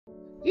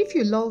If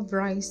you love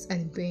rice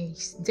and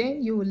beans,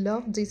 then you will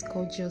love this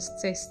gorgeous,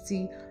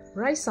 tasty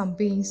rice and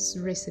beans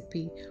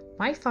recipe.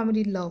 My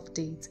family loved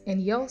it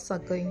and yours are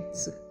going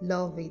to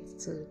love it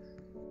too.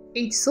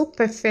 It's so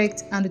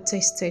perfect and it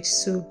tasted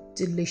so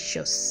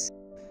delicious.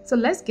 So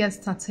let's get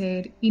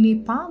started. In a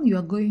pan, you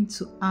are going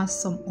to add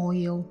some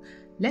oil.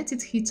 Let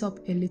it heat up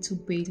a little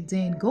bit.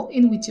 Then go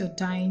in with your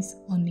diced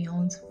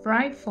onions.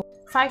 Fry for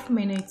 5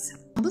 minutes.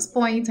 At this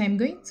point, I'm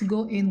going to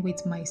go in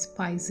with my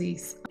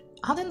spices.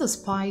 Adding the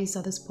spice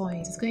at this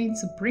point is going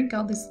to bring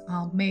out this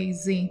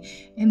amazing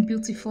and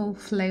beautiful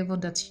flavor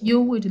that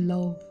you would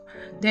love.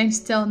 Then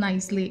stir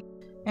nicely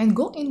and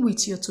go in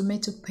with your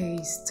tomato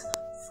paste.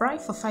 Fry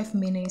for 5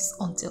 minutes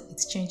until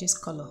it changes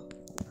color.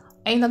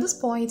 And at this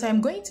point,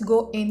 I'm going to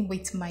go in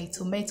with my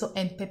tomato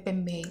and pepper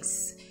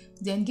mix.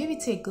 Then give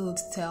it a good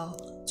stir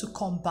to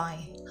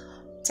combine.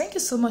 Thank you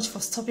so much for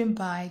stopping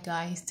by,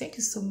 guys. Thank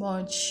you so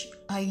much.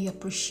 I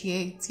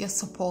appreciate your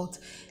support.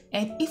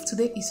 And if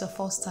today is your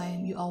first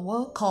time, you are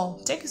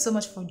welcome. Thank you so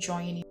much for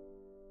joining.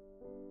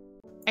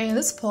 And at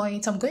this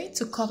point, I'm going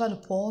to cover the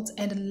pot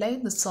and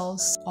let the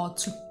sauce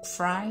to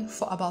fry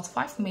for about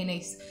 5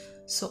 minutes.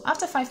 So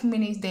after 5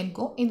 minutes, then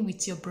go in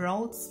with your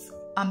broth.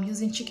 I'm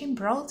using chicken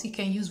broth. You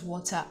can use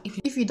water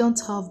if you don't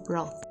have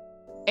broth.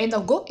 And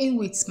I'll go in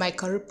with my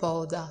curry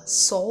powder,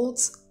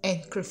 salt,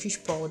 and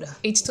crayfish powder.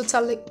 It's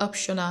totally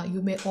optional.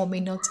 You may or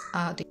may not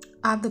add it.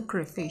 Add the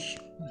crayfish.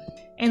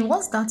 And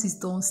once that is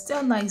done,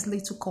 stir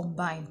nicely to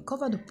combine.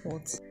 Cover the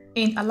pot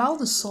and allow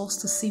the sauce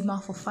to simmer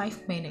for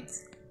 5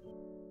 minutes.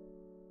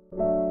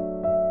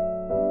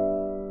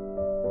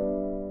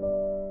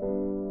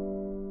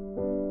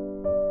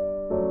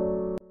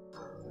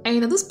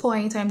 And at this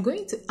point, I'm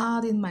going to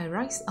add in my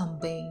rice and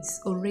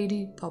beans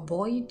already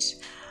parboiled.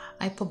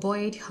 I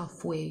parboiled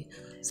halfway.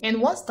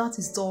 And once that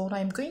is done,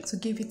 I'm going to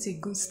give it a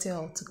good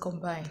stir to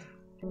combine.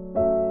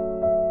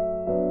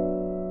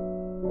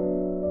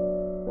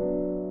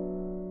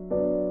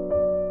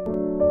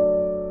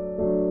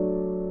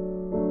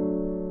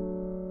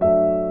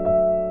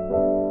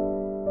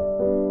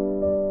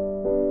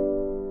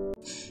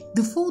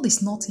 The food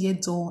is not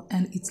yet done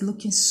and it's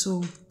looking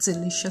so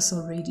delicious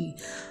already.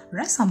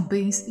 Rice and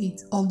beans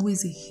is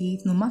always a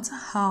hit no matter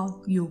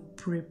how you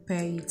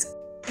prepare it.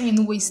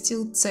 And we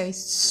still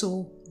taste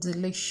so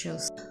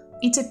delicious.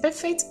 It's a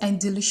perfect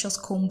and delicious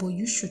combo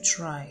you should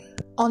try.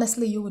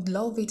 Honestly, you would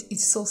love it.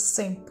 It's so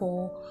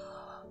simple,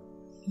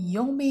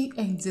 yummy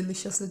and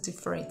deliciously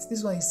different.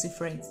 This one is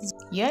different.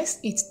 Yes,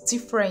 it's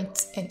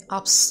different and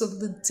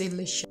absolutely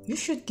delicious. You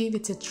should give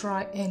it a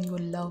try and you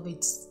will love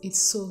it. It's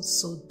so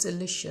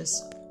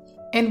delicious.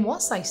 And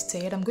once I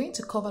stirred, I'm going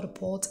to cover the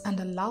pot and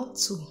allow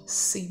to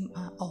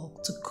simmer or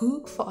to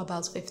cook for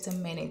about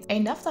 15 minutes.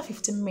 And after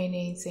 15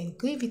 minutes, and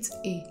give it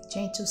a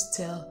gentle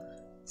stir.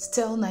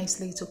 Stir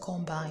nicely to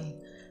combine.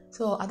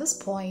 So at this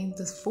point,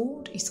 the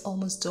food is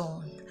almost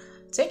done.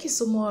 Thank you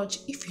so much.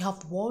 If you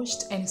have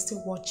watched and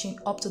still watching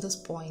up to this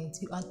point,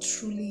 you are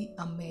truly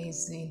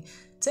amazing.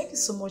 Thank you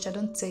so much. I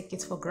don't take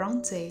it for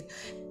granted.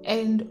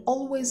 And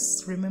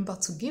always remember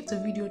to give the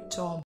video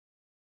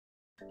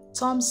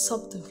thumbs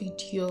up the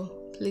video.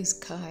 Please,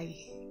 Kai.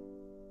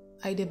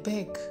 I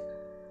beg,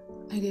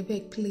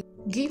 please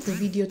give the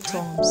video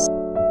thumbs.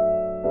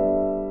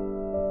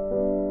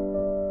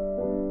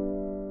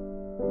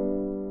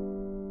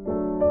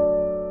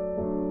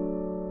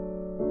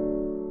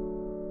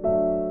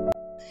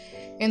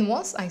 And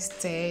once I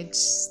stirred,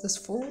 this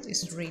food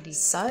is ready.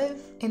 Serve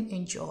and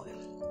enjoy.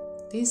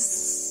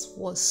 This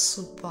was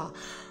super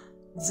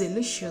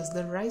delicious.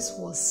 The rice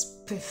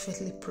was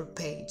perfectly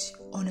prepared.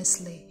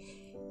 Honestly,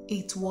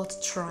 it's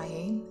worth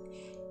trying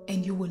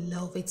and you will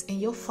love it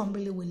and your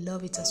family will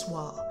love it as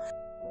well.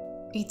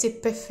 It's a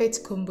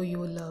perfect combo. You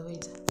will love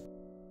it.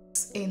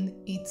 And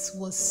it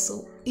was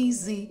so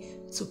easy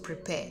to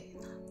prepare.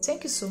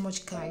 Thank you so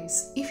much,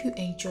 guys. If you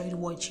enjoyed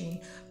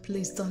watching,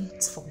 please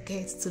don't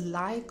forget to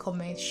like,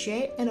 comment,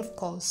 share, and of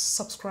course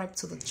subscribe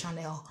to the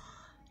channel.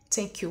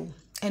 Thank you.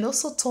 And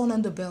also turn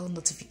on the bell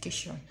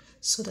notification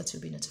so that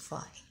you'll be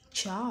notified.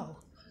 Ciao.